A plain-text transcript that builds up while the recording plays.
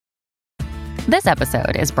This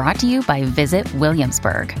episode is brought to you by Visit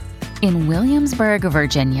Williamsburg. In Williamsburg,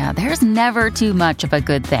 Virginia, there's never too much of a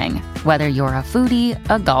good thing. Whether you're a foodie,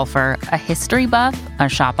 a golfer, a history buff, a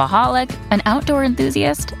shopaholic, an outdoor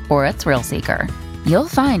enthusiast, or a thrill seeker, you'll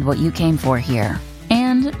find what you came for here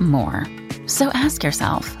and more. So ask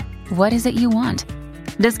yourself, what is it you want?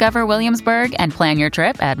 Discover Williamsburg and plan your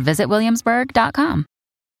trip at visitwilliamsburg.com.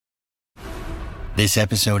 This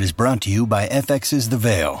episode is brought to you by FX's The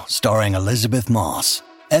Veil, starring Elizabeth Moss.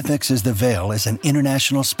 FX's The Veil is an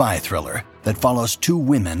international spy thriller that follows two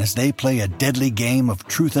women as they play a deadly game of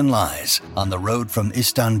truth and lies on the road from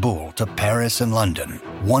Istanbul to Paris and London.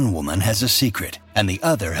 One woman has a secret, and the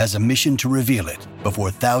other has a mission to reveal it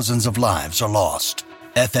before thousands of lives are lost.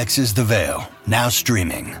 FX's The Veil, now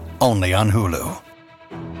streaming, only on Hulu.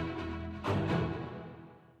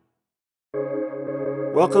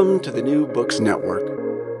 Welcome to the New Books Network.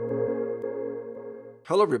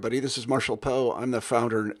 Hello, everybody. This is Marshall Poe. I'm the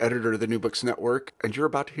founder and editor of the New Books Network, and you're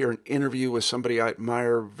about to hear an interview with somebody I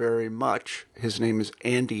admire very much. His name is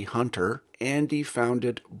Andy Hunter. Andy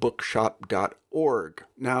founded bookshop.org.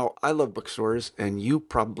 Now, I love bookstores, and you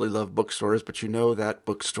probably love bookstores, but you know that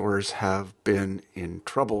bookstores have been in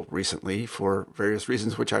trouble recently for various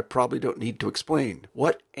reasons, which I probably don't need to explain.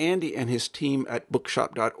 What Andy and his team at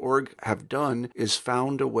bookshop.org have done is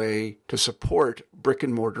found a way to support brick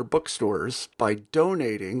and mortar bookstores by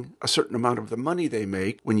donating a certain amount of the money they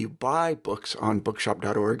make when you buy books on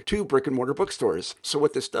bookshop.org to brick and mortar bookstores. So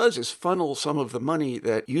what this does is funnel some of the money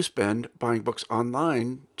that you spend buying books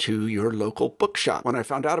online to your local bookshop. When I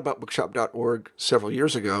found out about bookshop.org several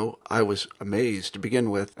years ago, I was amazed to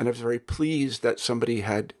begin with, and I was very pleased that somebody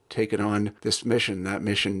had taken on this mission, that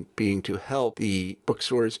mission being to help the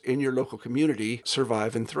bookstores in your local community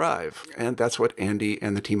survive and thrive. And that's what Andy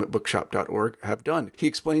and the team at bookshop.org have done. He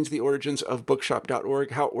explains the origins of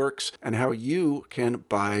bookshop.org, how it works, and how you can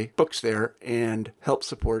buy books there and help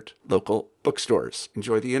support local bookstores.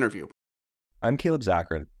 Enjoy the interview. I'm Caleb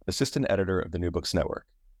Zakarin, assistant editor of the New Books Network.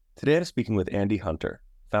 Today I'm speaking with Andy Hunter,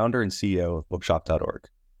 founder and CEO of bookshop.org.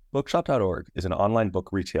 Bookshop.org is an online book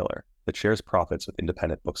retailer that shares profits with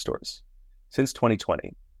independent bookstores. Since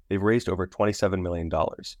 2020, they've raised over $27 million,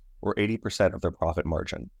 or 80% of their profit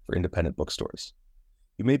margin, for independent bookstores.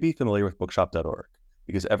 You may be familiar with bookshop.org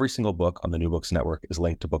because every single book on the New Books Network is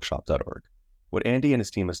linked to bookshop.org. What Andy and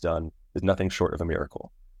his team has done is nothing short of a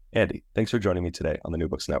miracle. Andy, thanks for joining me today on the New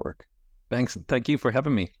Books Network. Thanks. Thank you for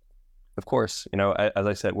having me. Of course, as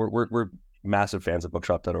I said, we're massive fans of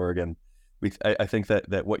bookshop.org, and I think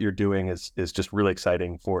that what you're doing is just really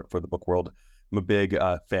exciting for the book world. I'm a big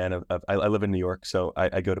fan of I live in New York, so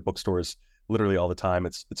I go to bookstores literally all the time.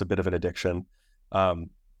 It's a bit of an addiction,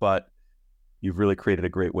 but you've really created a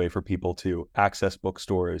great way for people to access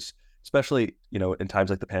bookstores, especially in times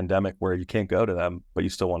like the pandemic where you can't go to them, but you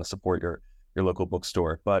still want to support your local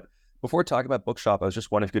bookstore. But before talking about Bookshop, I was just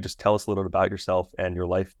wondering if you could just tell us a little bit about yourself and your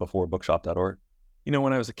life before bookshop.org.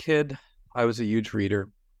 When I was a kid, I was a huge reader.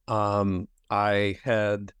 I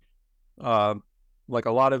had, like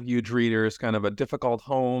a lot of huge readers, kind of a difficult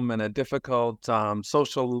home and a difficult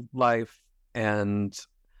social life. And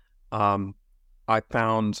I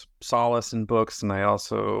found solace in books. And I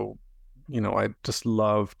also, I just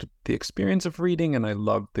loved the experience of reading, and I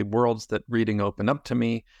loved the worlds that reading opened up to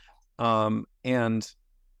me. And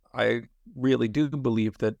I really do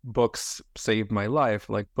believe that books saved my life.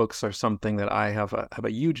 Like, books are something that I have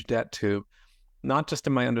a huge debt to, not just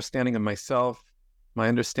in my understanding of myself, my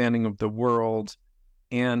understanding of the world,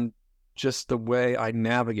 and just the way I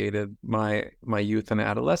navigated my youth and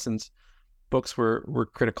adolescence. Books were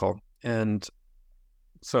critical. And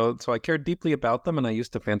so I cared deeply about them, and I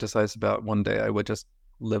used to fantasize about one day I would just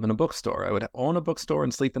live in a bookstore. I would own a bookstore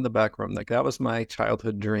and sleep in the back room. Like, that was my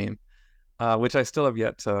childhood dream. Which I still have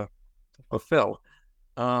yet to fulfill.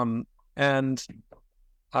 And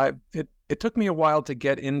it took me a while to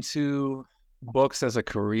get into books as a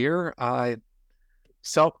career. I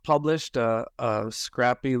self-published a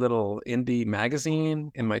scrappy little indie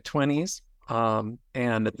magazine in my 20s.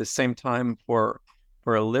 And at the same time, for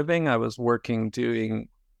a living, I was working doing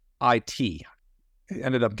IT. I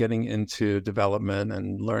ended up getting into development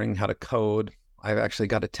and learning how to code. I actually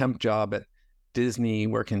got a temp job at Disney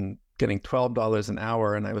getting $12 an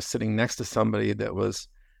hour, and I was sitting next to somebody that was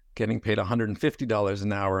getting paid $150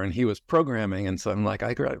 an hour, and he was programming. And so I'm like,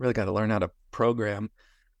 I really got to learn how to program,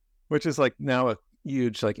 which is like now a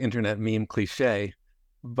huge like internet meme cliche.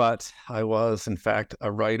 But I was, in fact,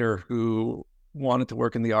 a writer who wanted to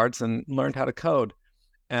work in the arts and learned how to code.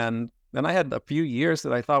 And then I had a few years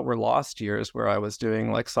that I thought were lost years where I was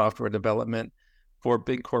doing like software development for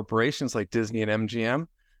big corporations like Disney and MGM.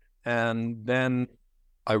 And then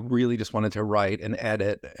I really just wanted to write and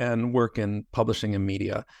edit and work in publishing and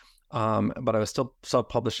media. But I was still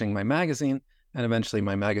self-publishing my magazine. And eventually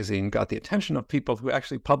my magazine got the attention of people who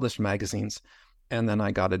actually published magazines. And then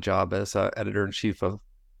I got a job as editor-in-chief of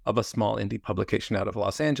a small indie publication out of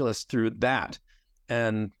Los Angeles through that.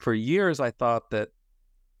 And for years, I thought that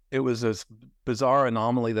it was this bizarre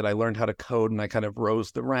anomaly that I learned how to code and I kind of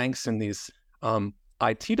rose the ranks in these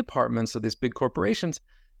IT departments of these big corporations.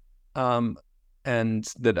 And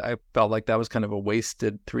that I felt like that was kind of a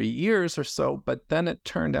wasted 3 years or so. But then it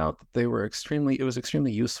turned out that it was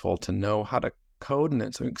extremely useful to know how to code, and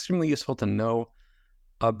it's extremely useful to know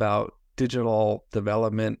about digital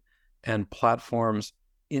development and platforms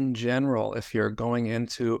in general if you're going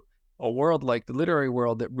into a world like the literary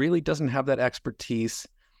world that really doesn't have that expertise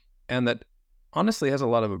and that honestly has a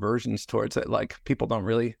lot of aversions towards it. Like, people don't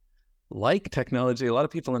really like technology. A lot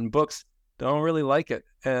of people in books don't really like it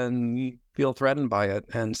and feel threatened by it.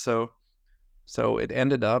 And so it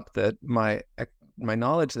ended up that my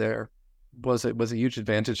knowledge there was a huge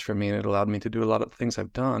advantage for me, and it allowed me to do a lot of things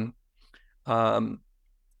I've done.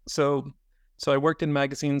 So I worked in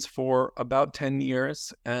magazines for about 10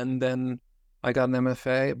 years, and then I got an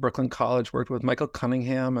MFA at Brooklyn College, worked with Michael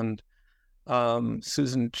Cunningham and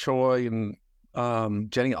Susan Choi and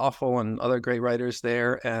Jenny Offel and other great writers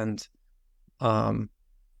there. And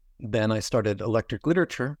then I started Electric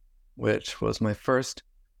Literature, which was my first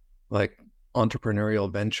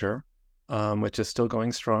entrepreneurial venture, which is still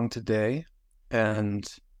going strong today. And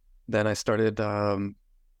then I started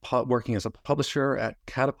working as a publisher at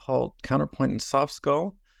Catapult, Counterpoint, and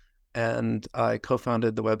SoftSkull. And I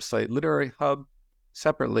co-founded the website Literary Hub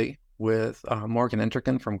separately with Morgan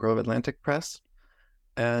Entricken from Grove Atlantic Press.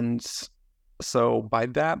 And so by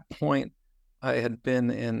that point, I had been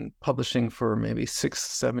in publishing for maybe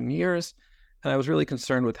 6-7 years, and I was really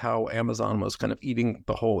concerned with how Amazon was kind of eating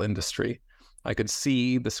the whole industry. I could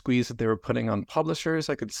see the squeeze that they were putting on publishers.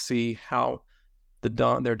 I could see how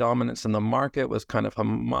their dominance in the market was kind of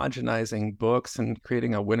homogenizing books and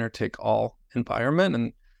creating a winner-take-all environment.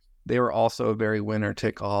 And they were also a very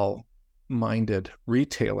winner-take-all minded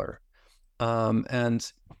retailer.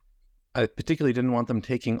 And I particularly didn't want them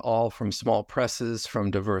taking all from small presses,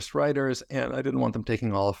 from diverse writers, and I didn't want them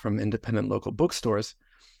taking all from independent local bookstores.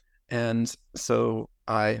 And so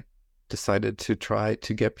I decided to try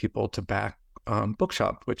to get people to back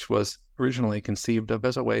Bookshop, which was originally conceived of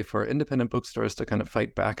as a way for independent bookstores to kind of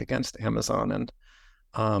fight back against Amazon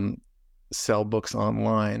and sell books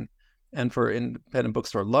online, and for independent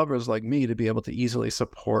bookstore lovers like me to be able to easily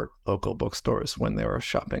support local bookstores when they were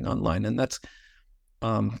shopping online. And that's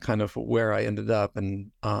kind of where I ended up,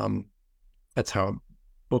 and that's how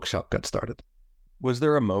Bookshop got started. Was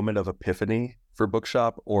there a moment of epiphany for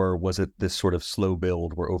Bookshop, or was it this sort of slow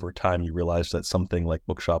build where over time you realized that something like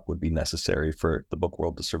Bookshop would be necessary for the book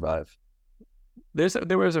world to survive?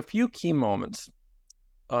 There was a few key moments.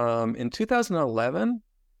 In 2011,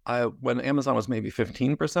 when Amazon was maybe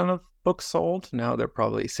 15% of books sold, now they're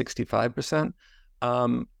probably 65%.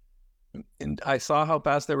 And I saw how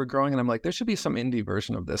fast they were growing, and I'm like, there should be some indie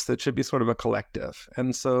version of this that should be sort of a collective.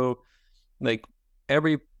 And so,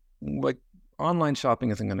 online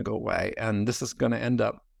shopping isn't going to go away, and this is going to end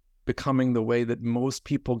up becoming the way that most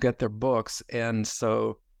people get their books. And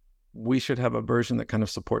so we should have a version that kind of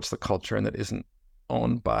supports the culture and that isn't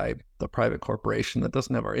owned by the private corporation that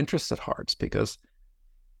doesn't have our interests at heart, because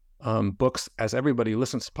books, as everybody who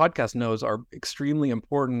listens to podcasts knows, are extremely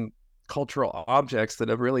important cultural objects that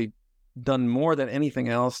have really done more than anything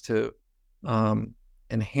else to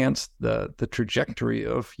enhance the trajectory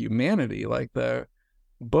of humanity. Like, the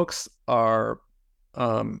books are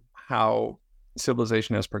how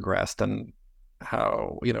civilization has progressed, and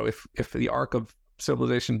how, if the arc of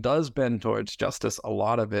civilization does bend towards justice, a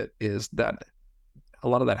lot of that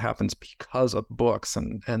happens because of books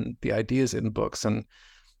and the ideas in books and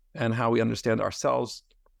how we understand ourselves,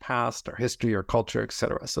 past, our history, our culture,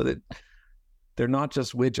 etc. So that they're not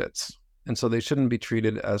just widgets, and so they shouldn't be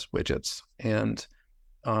treated as widgets. And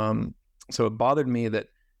so it bothered me that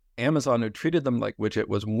Amazon, who treated them like widget,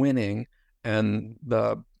 was winning, and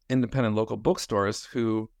the independent local bookstores,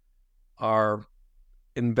 who are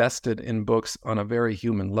invested in books on a very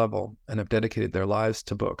human level and have dedicated their lives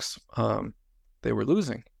to books, they were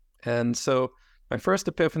losing. And so my first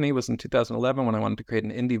epiphany was in 2011 when I wanted to create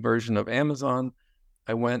an indie version of Amazon.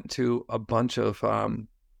 I went to a bunch of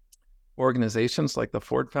organizations like the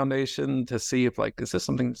Ford Foundation to see if, is this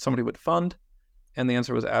something somebody would fund? And the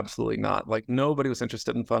answer was absolutely not. Nobody was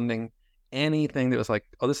interested in funding anything that was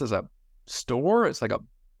this is a store? It's like a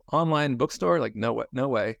online bookstore? No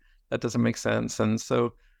way. That doesn't make sense. And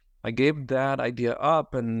so I gave that idea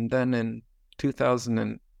up. And then in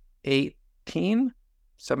 2018,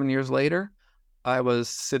 7 years later, I was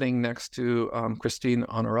sitting next to Christine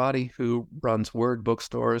Honorati, who runs Word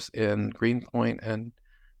bookstores in Greenpoint and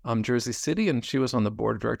Jersey City. And she was on the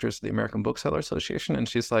board of directors of the American Bookseller Association. And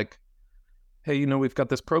she's like, hey, we've got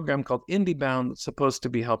this program called IndieBound that's supposed to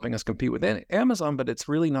be helping us compete with Amazon, but it's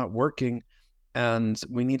really not working. And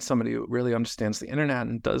we need somebody who really understands the internet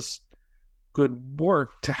and does good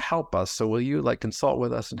work to help us. So will you consult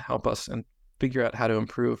with us and help us and figure out how to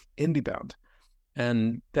improve IndieBound?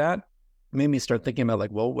 And that made me start thinking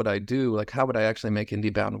about what would I do? How would I actually make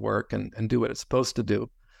IndieBound work and do what it's supposed to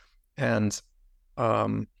do? And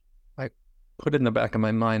I put it in the back of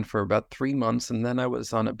my mind for about 3 months. And then I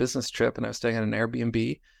was on a business trip and I was staying at an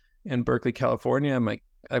Airbnb in Berkeley, California.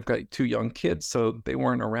 I've got 2 young kids, so they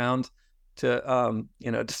weren't around to,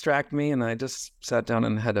 distract me. And I just sat down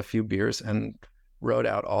and had a few beers and wrote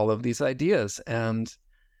out all of these ideas. And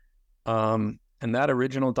that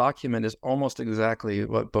original document is almost exactly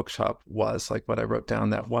what Bookshop was. What I wrote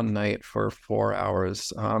down that one night for 4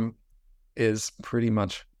 hours is pretty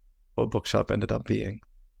much what Bookshop ended up being.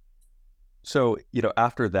 So,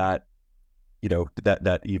 after that,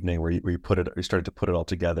 that evening where you started to put it all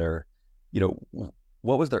together,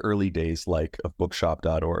 what was the early days like of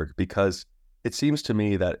bookshop.org? Because it seems to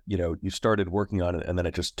me that, you started working on it and then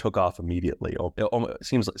it just took off immediately. It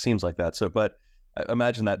seems like that. So, but I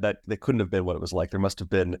imagine that couldn't have been what it was like. There must have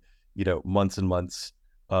been, months and months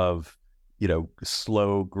of,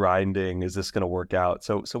 slow grinding. Is this going to work out?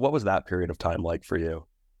 So what was that period of time like for you?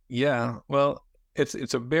 Yeah, well,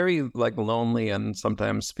 it's a very lonely and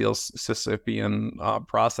sometimes feels Sisyphean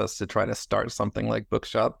process to try to start something like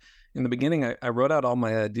Bookshop. In the beginning, I wrote out all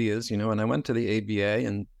my ideas, and I went to the ABA,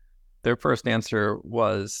 and their first answer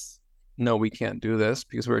was, no, we can't do this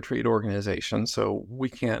because we're a trade organization, so we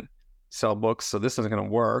can't sell books, so this isn't going to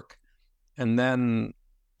work. And then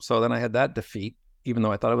I had that defeat, even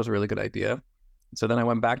though I thought it was a really good idea. So then I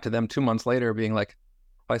went back to them 2 months later being like,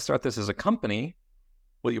 if I start this as a company,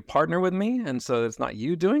 will you partner with me? And so it's not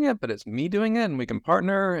you doing it, but it's me doing it, and we can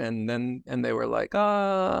partner. And they were like,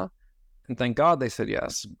 and thank God they said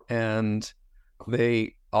yes. And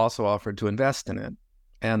they also offered to invest in it.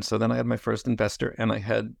 And so then I had my first investor, and I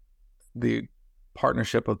had the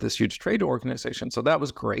partnership of this huge trade organization. So that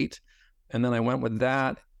was great. And then I went with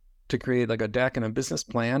that to create a deck and a business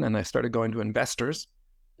plan. And I started going to investors,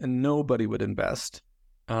 and nobody would invest.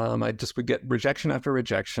 I just would get rejection after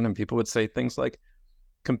rejection. And people would say things like,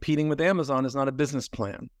 competing with Amazon is not a business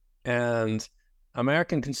plan. And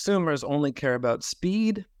American consumers only care about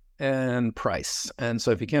speed and price. And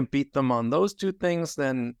so if you can't beat them on those 2 things,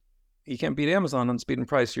 then you can't beat Amazon on speed and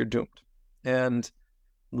price, you're doomed. And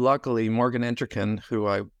luckily, Morgan Entrekin, who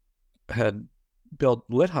I had built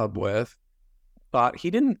LitHub with, thought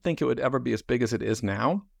he didn't think it would ever be as big as it is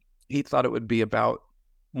now. He thought it would be about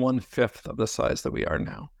 1/5 of the size that we are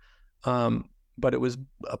now. But it was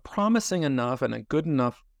a promising enough and a good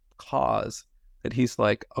enough cause that he's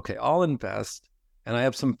like, okay, I'll invest. And I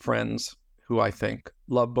have some friends who I think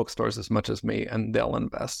love bookstores as much as me, and they'll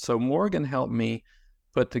invest. So Morgan helped me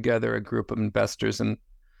put together a group of investors. And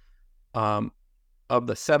of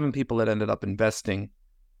the 7 people that ended up investing,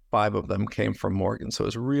 5 of them came from Morgan. So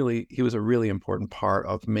he was a really important part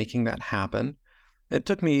of making that happen. It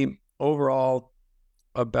took me overall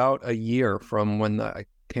about a year from when I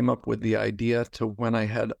came up with the idea to when I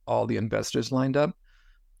had all the investors lined up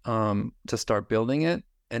to start building it.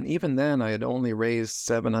 And even then, I had only raised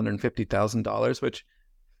 $750,000, which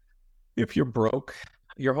if you're broke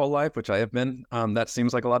your whole life, which I have been, that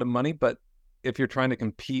seems like a lot of money. But if you're trying to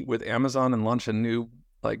compete with Amazon and launch a new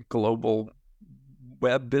global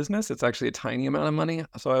web business, it's actually a tiny amount of money.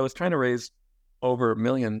 So I was trying to raise over $1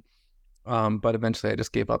 million. But eventually I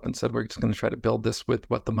just gave up and said, we're just going to try to build this with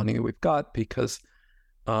what the money we've got, because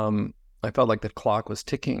I felt like the clock was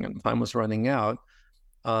ticking and time was running out.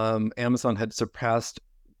 Amazon had surpassed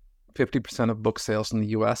 50% of book sales in the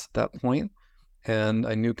US at that point. And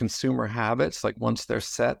I knew consumer habits, once they're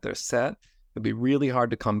set, they're set. It'd be really hard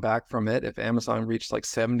to come back from it. If Amazon reached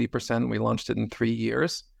 70%, we launched it in 3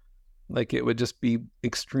 years, it would just be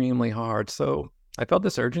extremely hard. So I felt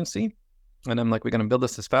this urgency, and I'm like, we're going to build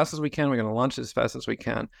this as fast as we can. We're going to launch it as fast as we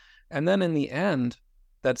can. And then in the end,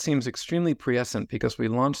 that seems extremely prescient, because we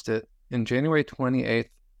launched it in January 28th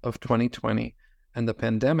of 2020, and the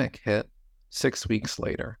pandemic hit 6 weeks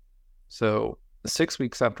later. So 6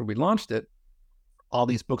 weeks after we launched it, all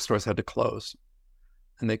these bookstores had to close.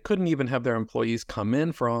 And they couldn't even have their employees come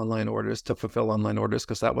in for online orders to fulfill online orders,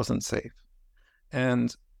 because that wasn't safe.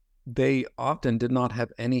 And they often did not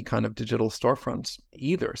have any kind of digital storefronts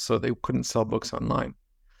either, so they couldn't sell books online.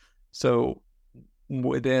 So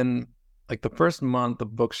within like the first month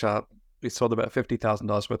of Bookshop, we sold about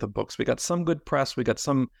 $50,000 worth of books. We got some good press. We got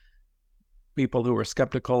some people who were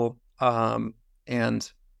skeptical.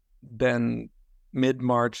 And then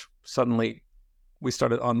mid-March, suddenly we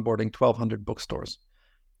started onboarding 1,200 bookstores.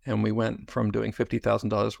 And we went from doing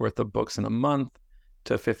 $50,000 worth of books in a month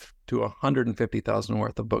to $150,000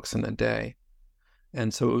 worth of books in a day.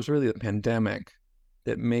 And so it was really the pandemic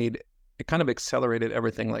that it kind of accelerated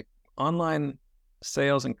everything. Like online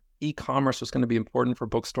sales and e-commerce was going to be important for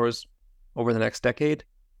bookstores over the next decade,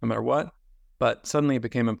 no matter what. But suddenly it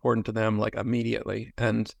became important to them like immediately.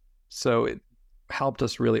 And so it helped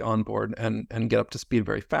us really onboard and get up to speed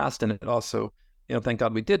very fast. And it also, thank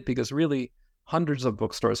God we did, because really hundreds of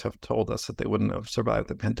bookstores have told us that they wouldn't have survived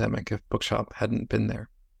the pandemic if Bookshop hadn't been there.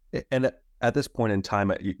 And at this point in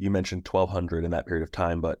time, you mentioned 1,200 in that period of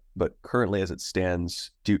time, but currently as it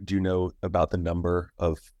stands, do you know about the number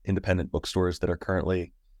of independent bookstores that are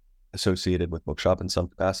currently associated with Bookshop in some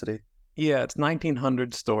capacity? Yeah, it's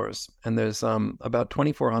 1,900 stores, and there's about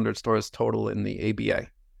 2,400 stores total in the ABA.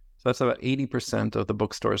 So that's about 80% of the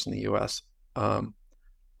bookstores in the U.S.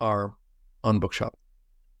 Are on Bookshop.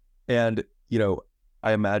 And,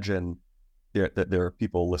 I imagine that there are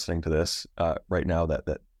people listening to this right now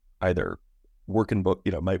that either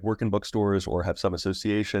might work in bookstores or have some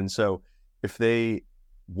association. So if they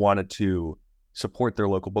wanted to support their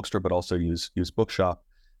local bookstore, but also use Bookshop,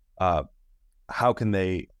 how can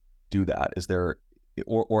they do that? Is there,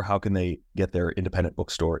 or how can they get their independent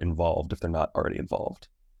bookstore involved if they're not already involved?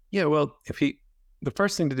 Yeah, well, the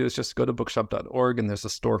first thing to do is just go to bookshop.org, and there's a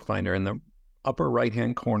store finder in the upper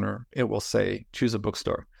right-hand corner. It will say, choose a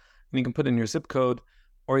bookstore. And you can put in your zip code,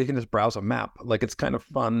 or you can just browse a map. Like, it's kind of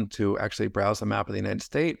fun to actually browse a map of the United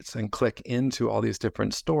States and click into all these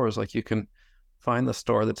different stores. Like, you can find the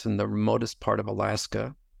store that's in the remotest part of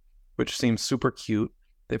Alaska, which seems super cute.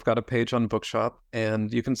 They've got a page on Bookshop,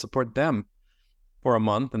 and you can support them for a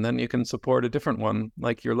month, and then you can support a different one,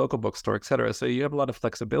 like your local bookstore, et cetera. So you have a lot of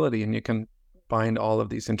flexibility, and you can find all of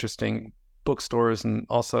these interesting bookstores. And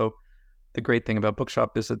also, the great thing about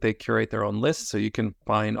Bookshop is that they curate their own lists, so you can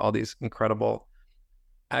find all these incredible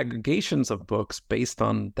aggregations of books based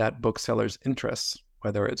on that bookseller's interests,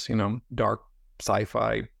 whether it's, dark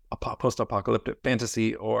sci-fi, post-apocalyptic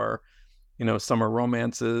fantasy, or, summer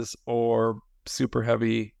romances, or super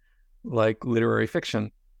heavy, like literary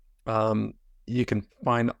fiction. You can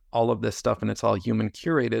find all of this stuff, and it's all human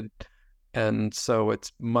curated. And so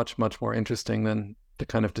it's much, much more interesting than the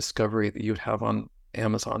kind of discovery that you'd have on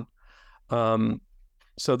Amazon.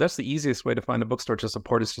 So that's the easiest way to find a bookstore to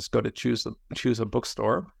support, is just go to choose a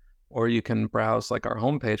bookstore, or you can browse like our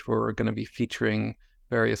homepage, where we're going to be featuring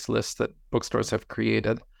various lists that bookstores have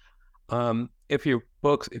created. If you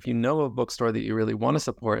know a bookstore that you really want to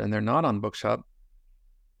support and they're not on Bookshop,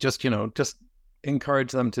 just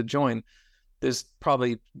encourage them to join. There's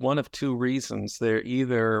probably one of two reasons. They're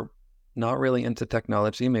either not really into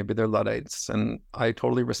technology, maybe they're Luddites, and I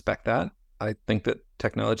totally respect that. I think that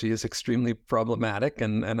technology is extremely problematic,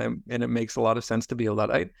 and it makes a lot of sense to be a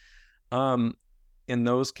Luddite. In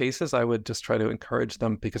those cases, I would just try to encourage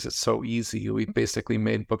them, because it's so easy. We basically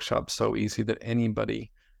made Bookshop so easy that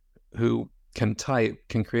anybody who can type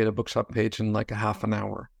can create a Bookshop page in like a half an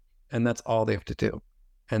hour, and that's all they have to do.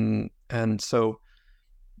 And so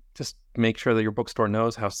just make sure that your bookstore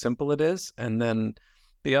knows how simple it is. And then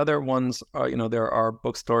the other ones are, there are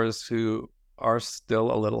bookstores who are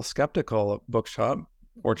still a little skeptical of Bookshop.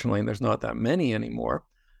 Fortunately, there's not that many anymore.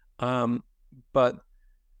 But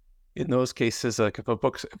in those cases, like if a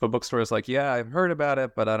bookstore is like, yeah, I've heard about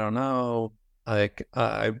it, but I don't know, like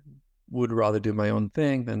I would rather do my own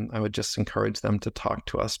thing, then I would just encourage them to talk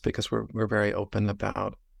to us, because we're very open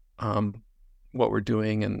about what we're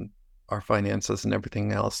doing and our finances and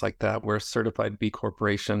everything else like that. We're a certified B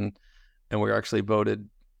Corporation, and we're actually we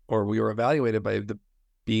were evaluated by the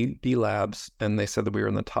B Labs, and they said that we were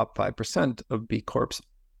in the top 5% of B Corps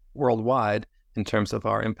worldwide in terms of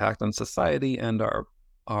our impact on society and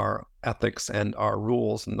our ethics and our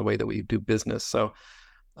rules and the way that we do business. So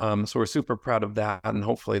we're super proud of that, and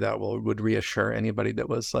hopefully that would reassure anybody that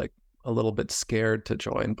was like a little bit scared to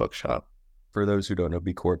join Bookshop. For those who don't know,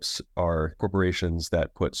 B Corps are corporations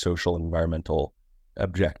that put social and environmental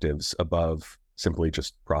objectives above simply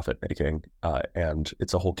just profit making. And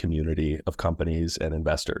it's a whole community of companies and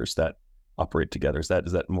investors that operate together. Is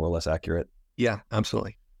that more or less accurate? Yeah,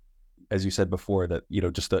 absolutely. As you said before, that,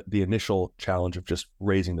 just the initial challenge of just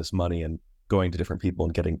raising this money and going to different people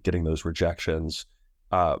and getting those rejections.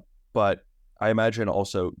 But I imagine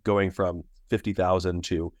also going from 50,000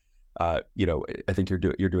 to, I think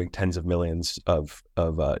you're doing tens of millions of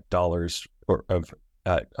dollars or of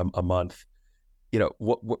a month.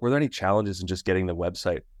 What were there any challenges in just getting the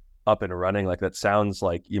website up and running? Like that sounds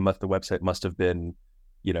like the website must have been,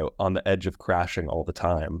 on the edge of crashing all the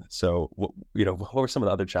time. So, what were some of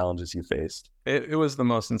the other challenges you faced? It was the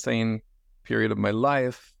most insane period of my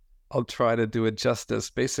life. I'll try to do it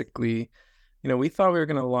justice. Basically, we thought we were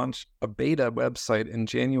going to launch a beta website in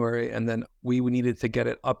January, and then we needed to get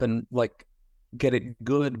it up and get it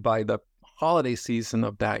good by the holiday season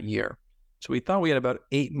of that year. So we thought we had about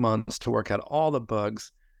 8 months to work out all the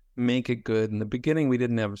bugs, make it good. In the beginning, we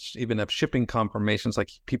didn't even have shipping confirmations.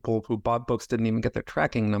 Like people who bought books didn't even get their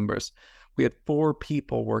tracking numbers. We had 4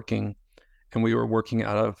 people working, and we were working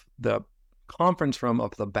out of the conference room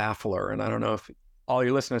of the Baffler. And I don't know if all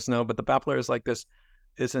your listeners know, but the Baffler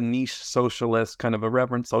is a niche socialist, kind of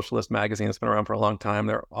irreverent socialist magazine. It's been around for a long time.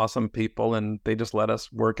 They're awesome people, and they just let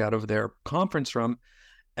us work out of their conference room.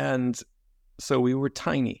 And so we were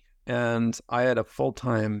tiny, and I had a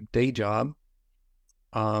full-time day job.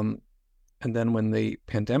 And then when the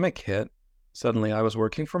pandemic hit, suddenly I was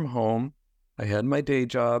working from home. I had my day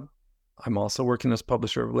job. I'm also working as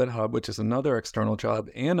publisher of LitHub, which is another external job,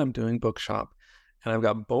 and I'm doing Bookshop. And I've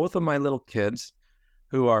got both of my little kids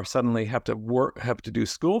who are suddenly have to do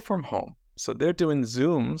school from home. So they're doing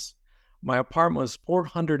Zooms. My apartment was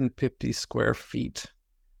 450 square feet.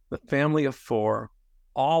 The family of 4,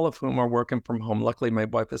 all of whom are working from home. Luckily, my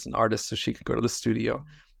wife is an artist, so she could go to the studio.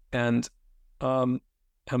 And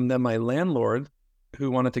then my landlord,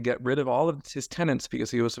 who wanted to get rid of all of his tenants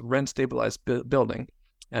because he was a rent-stabilized building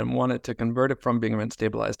and wanted to convert it from being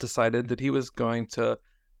rent-stabilized, decided that he was going to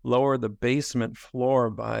lower the basement floor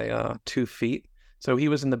by 2 feet. So he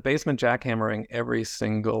was in the basement jackhammering every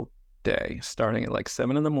single day, starting at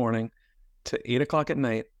 7 a.m. to 8 o'clock at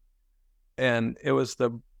night. And it was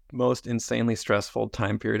the most insanely stressful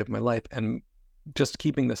time period of my life. And just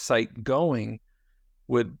keeping the site going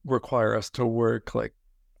would require us to work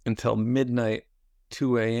until midnight,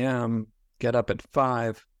 2 a.m., get up at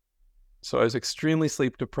 5. So I was extremely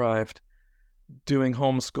sleep deprived, doing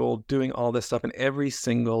homeschool, doing all this stuff. And every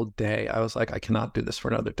single day, I was like, I cannot do this for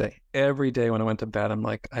another day. Every day when I went to bed, I'm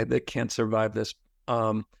like, I can't survive this.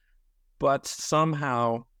 But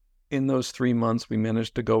somehow in those 3 months, we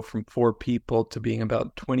managed to go from 4 people to being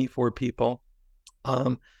about 24 people.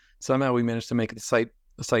 Somehow we managed to make the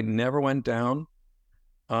site never went down.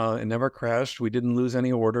 It never crashed. We didn't lose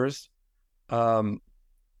any orders. The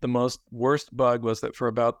worst bug was that for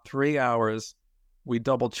about 3 hours, we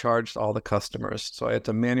double charged all the customers. So I had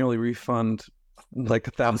to manually refund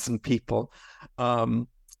 1,000 people.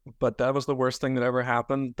 But that was the worst thing that ever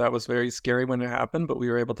happened. That was very scary when it happened, but we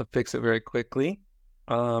were able to fix it very quickly.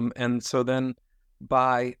 And so then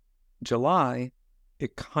by July,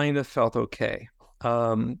 it kind of felt okay.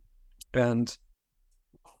 And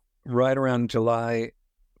right around July,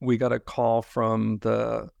 we got a call from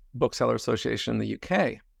the Bookseller Association in the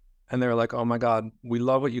UK. And they were like, oh my God, we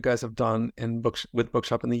love what you guys have done with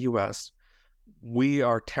Bookshop in the US. We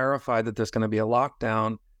are terrified that there's going to be a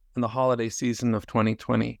lockdown in the holiday season of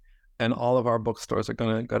 2020, and all of our bookstores are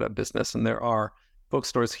going to go out of business. And there are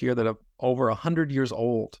bookstores here that are over 100 years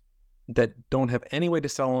old that don't have any way to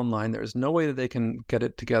sell online. There's no way that they can get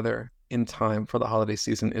it together in time for the holiday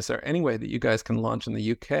season. Is there any way that you guys can launch in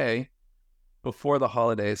the UK before the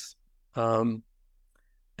holidays?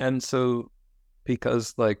 And so,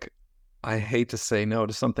 because I hate to say no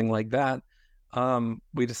to something like that,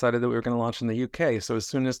 we decided that we were going to launch in the UK. So as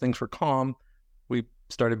soon as things were calm, we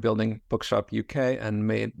started building Bookshop UK and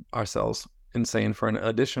made ourselves insane for an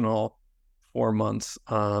additional 4 months.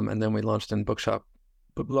 And then we launched Bookshop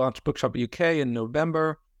UK in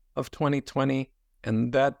November of 2020.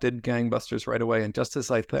 And that did gangbusters right away. And just as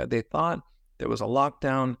they thought there was a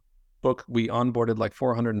lockdown, we onboarded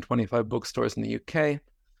 425 bookstores in the UK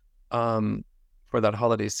for that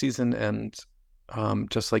holiday season. And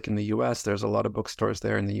just like in the US, there's a lot of bookstores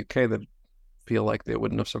there in the UK that feel like they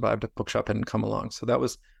wouldn't have survived if Bookshop hadn't come along. So that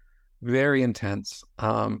was very intense.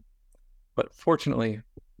 But fortunately,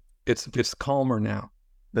 it's calmer now.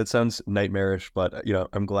 That sounds nightmarish, but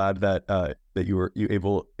I'm glad that that you were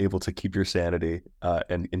able to keep your sanity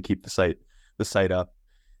and keep the site up.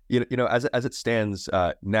 As it stands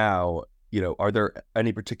now, are there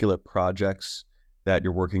any particular projects that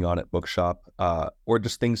you're working on at Bookshop, or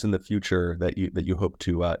just things in the future that you hope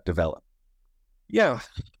to develop? Yeah.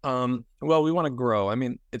 Well, we want to grow. I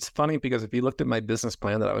mean, it's funny because if you looked at my business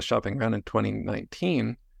plan that I was shopping around in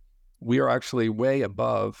 2019, we are actually way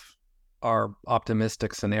above our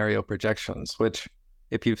optimistic scenario projections, which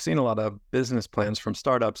if you've seen a lot of business plans from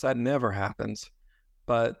startups, that never happens.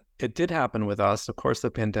 But it did happen with us. Of course,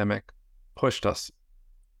 the pandemic pushed us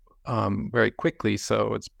very quickly.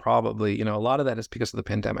 So it's probably, a lot of that is because of the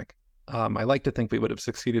pandemic. I like to think we would have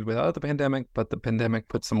succeeded without the pandemic, but the pandemic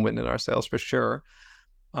put some wind in our sails for sure.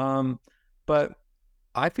 But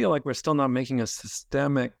I feel like we're still not making a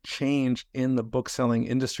systemic change in the book selling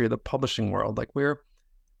industry, the publishing world. Like we're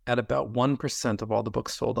at about 1% of all the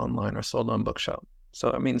books sold online are sold on Bookshop.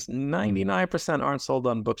 So that means 99% aren't sold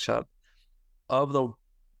on Bookshop. Of the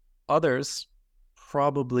others,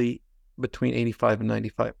 probably between 85 and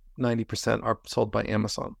 90% are sold by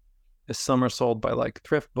Amazon. Some are sold by like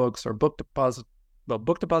Thrift Books or Book Deposit. Well,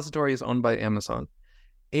 Book Depository is owned by Amazon.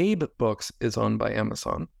 Abe Books is owned by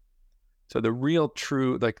Amazon. So the real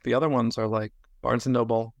true, like the other ones are like Barnes &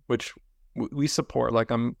 Noble, which we support. Like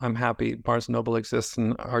I'm happy Barnes & Noble exists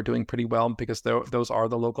and are doing pretty well because those are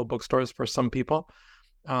the local bookstores for some people.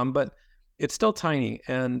 But it's still tiny.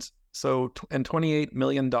 And so, and $28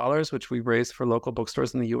 million, which we raised for local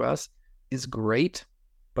bookstores in the US, is great,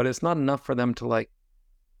 but it's not enough for them to like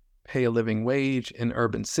pay a living wage in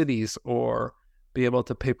urban cities or be able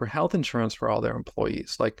to pay for health insurance for all their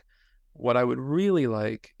employees. Like what I would really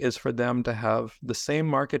like is for them to have the same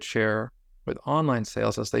market share with online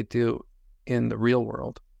sales as they do in the real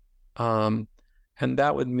world. And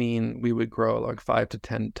that would mean we would grow like 5 to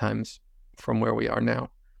 10 times from where we are now.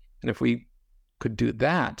 And if we could do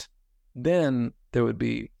that, then there would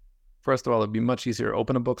be, first of all, it'd be much easier to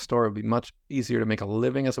open a bookstore. It'd be much easier to make a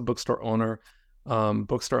living as a bookstore owner.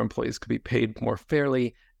 Bookstore employees could be paid more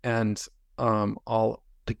fairly, and all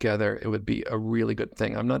together, it would be a really good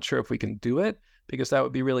thing. I'm not sure if we can do it because that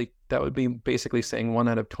would be basically saying 1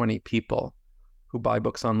 out of 20 people who buy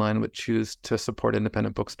books online would choose to support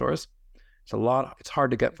independent bookstores. It's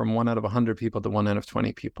hard to get from 1 out of 100 people to 1 out of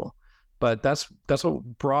 20 people. But that's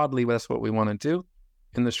what we want to do.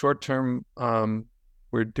 In the short term,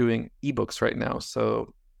 we're doing ebooks right now.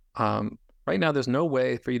 So right now, there's no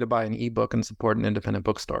way for you to buy an ebook and support an independent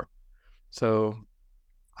bookstore. So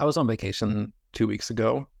I was on vacation 2 weeks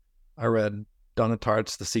ago. I read Donna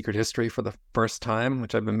Tartt's The Secret History for the first time,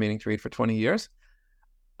 which I've been meaning to read for 20 years.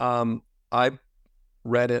 I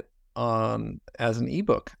read it as an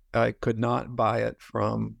ebook. I could not buy it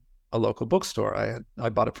from a local bookstore. I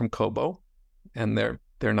bought it from Kobo, and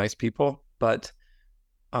they're nice people, but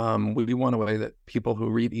we want a way that people who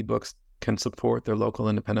read ebooks can support their local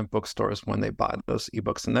independent bookstores when they buy those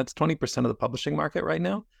ebooks. And that's 20% of the publishing market right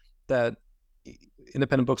now that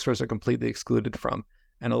independent bookstores are completely excluded from.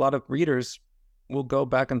 And a lot of readers will go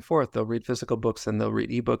back and forth. They'll read physical books and they'll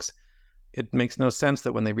read ebooks. It makes no sense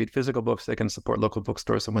that when they read physical books, they can support local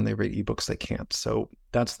bookstores, and when they read ebooks, they can't. So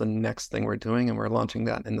that's the next thing we're doing, and we're launching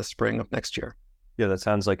that in the spring of next year. Yeah, that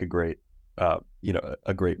sounds like a great, a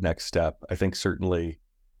great next step. I think certainly,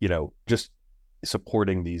 just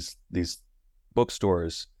supporting these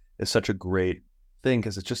bookstores is such a great thing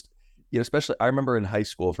because it's just, especially I remember in high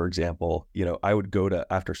school, for example, I would go to,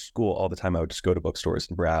 after school all the time, I would just go to bookstores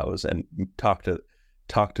and browse and talk to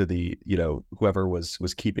the, whoever was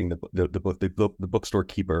keeping the bookstore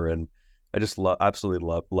keeper. And I just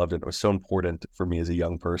absolutely loved it. It was so important for me as a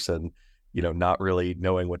young person, not really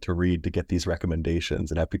knowing what to read to get these recommendations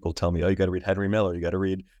and have people tell me, oh, you got to read Henry Miller, you got to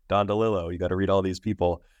read Don DeLillo, you got to read all these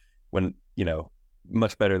people, when,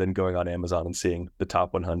 much better than going on Amazon and seeing the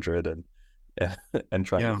top 100 and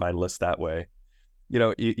trying to find lists that way.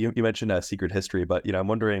 You mentioned Secret History, but, I'm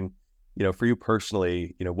wondering, for you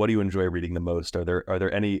personally, what do you enjoy reading the most? Are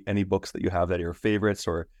there any books that you have that are your favorites,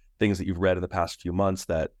 or things that you've read in the past few months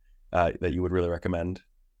that you would really recommend?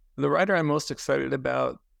 The writer I'm most excited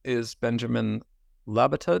about is Benjamin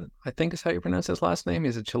Labatut, I think is how you pronounce his last name.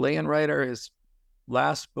 He's a Chilean writer. His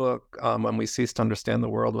last book, When We Cease to Understand the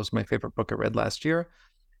World, was my favorite book I read last year.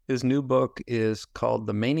 His new book is called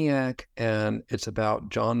The Maniac, and it's about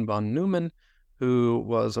John von Neumann, who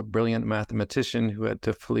was a brilliant mathematician who had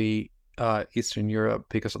to flee Eastern Europe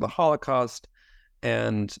because of the Holocaust,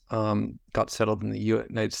 and got settled in the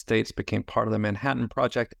United States, became part of the Manhattan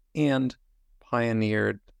Project, and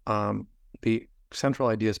pioneered the central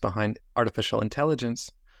ideas behind artificial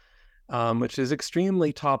intelligence, which is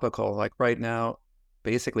extremely topical. Like right now,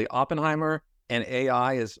 basically Oppenheimer and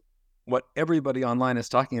AI is what everybody online is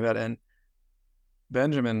talking about. And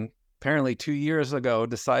Benjamin, apparently 2 years ago,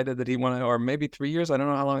 decided that he wanted, or maybe 3 years, I don't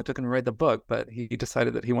know how long it took him to write the book, but he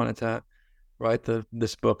decided that he wanted to write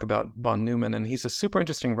this book about von Neumann. And he's a super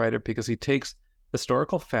interesting writer because he takes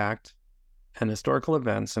historical fact and historical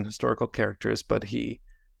events and historical characters, but he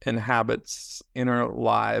inhabits inner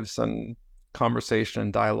lives and conversation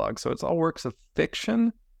and dialogue. So it's all works of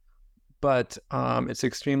fiction, but it's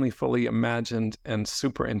extremely fully imagined and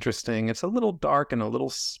super interesting. It's a little dark and a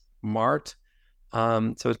little smart,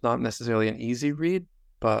 so it's not necessarily an easy read.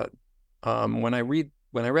 But when I read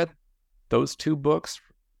those two books,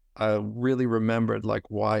 I really remembered like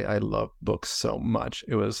why I love books so much.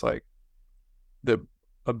 It was like the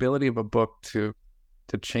ability of a book to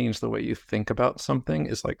change the way you think about something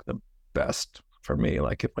is like the best for me.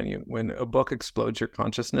 Like when a book explodes your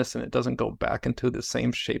consciousness and it doesn't go back into the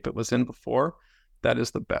same shape it was in before, that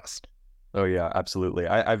is the best. Oh yeah, absolutely.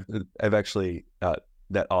 I've actually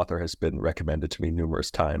that author has been recommended to me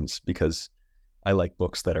numerous times because I like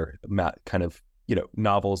books that are kind of,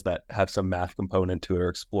 novels that have some math component to it or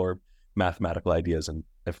explore mathematical ideas. And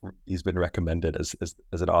if he's been recommended as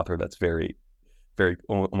an author that's very, very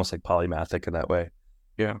almost like polymathic in that way.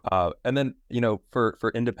 Yeah. And then,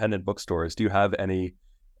 for independent bookstores, do you have any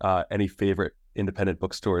favorite independent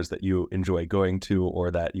bookstores that you enjoy going to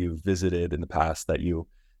or that you've visited in the past that you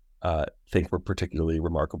think were particularly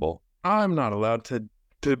remarkable? I'm not allowed to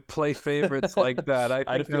play favorites like that.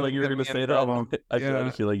 I feel like you were going to say that.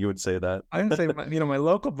 I feel like you would say that. I would say, my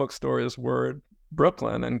local bookstores were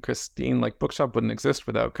Brooklyn, and Christine. Like, Bookshop wouldn't exist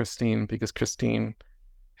without Christine, because Christine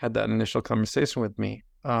had that initial conversation with me.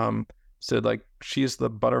 So like, she's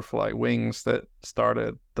the butterfly wings that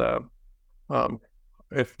started the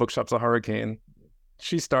If Bookshop's a Hurricane.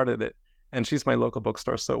 She started it, and she's my local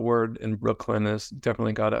bookstore. So Word in Brooklyn has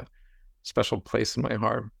definitely got a special place in my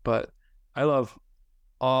heart. But I love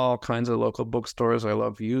all kinds of local bookstores. I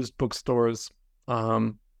love used bookstores.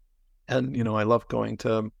 And, I love going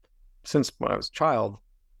to, since when I was a child,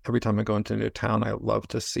 every time I go into a new town, I love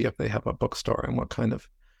to see if they have a bookstore and what kind of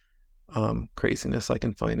craziness I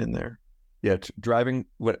can find in there. Yeah, driving.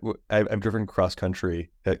 I've driven cross country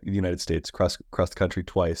at the United States, cross the country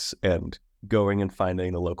twice, and going and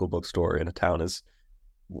finding a local bookstore in a town is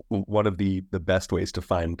one of the best ways to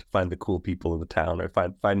find the cool people in the town, or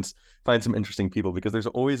find some interesting people, because there's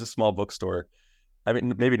always a small bookstore. I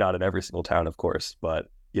mean, maybe not in every single town, of course, but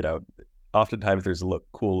oftentimes there's a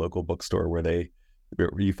cool local bookstore where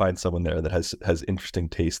you find someone there that has interesting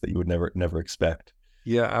tastes that you would never expect.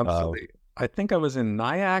 Yeah, absolutely. I think I was in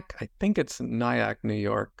Nyack. I think it's Nyack, New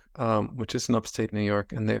York, which is in upstate New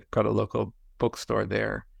York, and they've got a local bookstore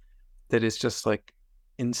there that is just like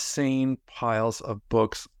insane piles of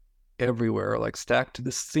books everywhere, like stacked to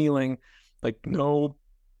the ceiling, like no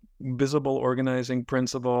visible organizing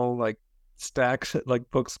principle, like stacks, like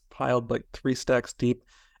books piled like 3 stacks deep.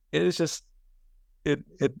 It is just, it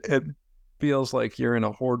feels like you're in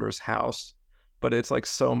a hoarder's house, but it's like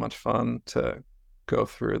so much fun to go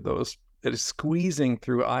through those. It is squeezing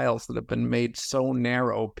through aisles that have been made so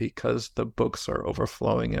narrow because the books are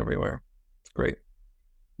overflowing everywhere. It's great.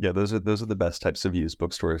 Yeah, those are the best types of used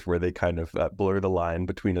bookstores, where they kind of blur the line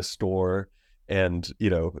between a store and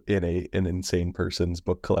an insane person's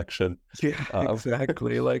book collection. Yeah,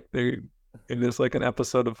 exactly. Like it is like an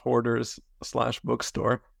episode of Hoarders /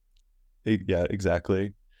 bookstore. Yeah,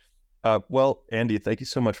 exactly. Well, Andy, thank you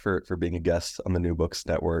so much for being a guest on the New Books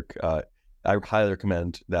Network. I highly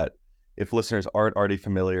recommend that if listeners aren't already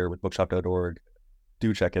familiar with bookshop.org,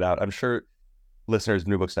 do check it out. I'm sure listeners of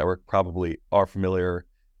New Books Network probably are familiar,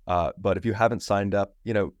 but if you haven't signed up,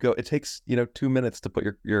 go. It takes 2 minutes to put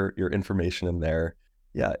your information in there.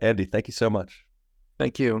 Yeah, Andy, thank you so much.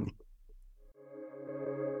 Thank you.